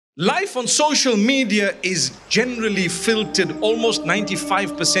Life on social media is generally filtered. Almost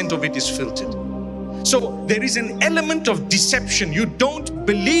 95% of it is filtered. So there is an element of deception. You don't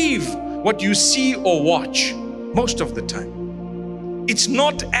believe what you see or watch most of the time. It's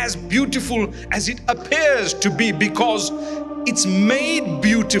not as beautiful as it appears to be because it's made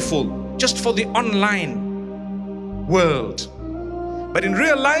beautiful just for the online world. But in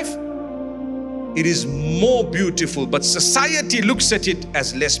real life, it is more beautiful, but society looks at it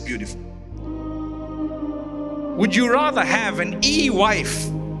as less beautiful. Would you rather have an e-wife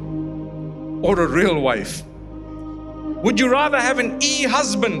or a real wife? Would you rather have an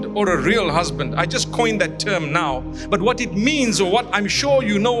e-husband or a real husband? I just coined that term now, but what it means, or what I'm sure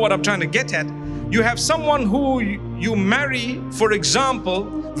you know what I'm trying to get at, you have someone who you marry, for example,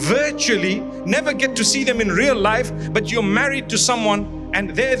 virtually, never get to see them in real life, but you're married to someone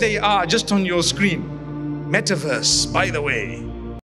and there they are just on your screen. Metaverse, by the way.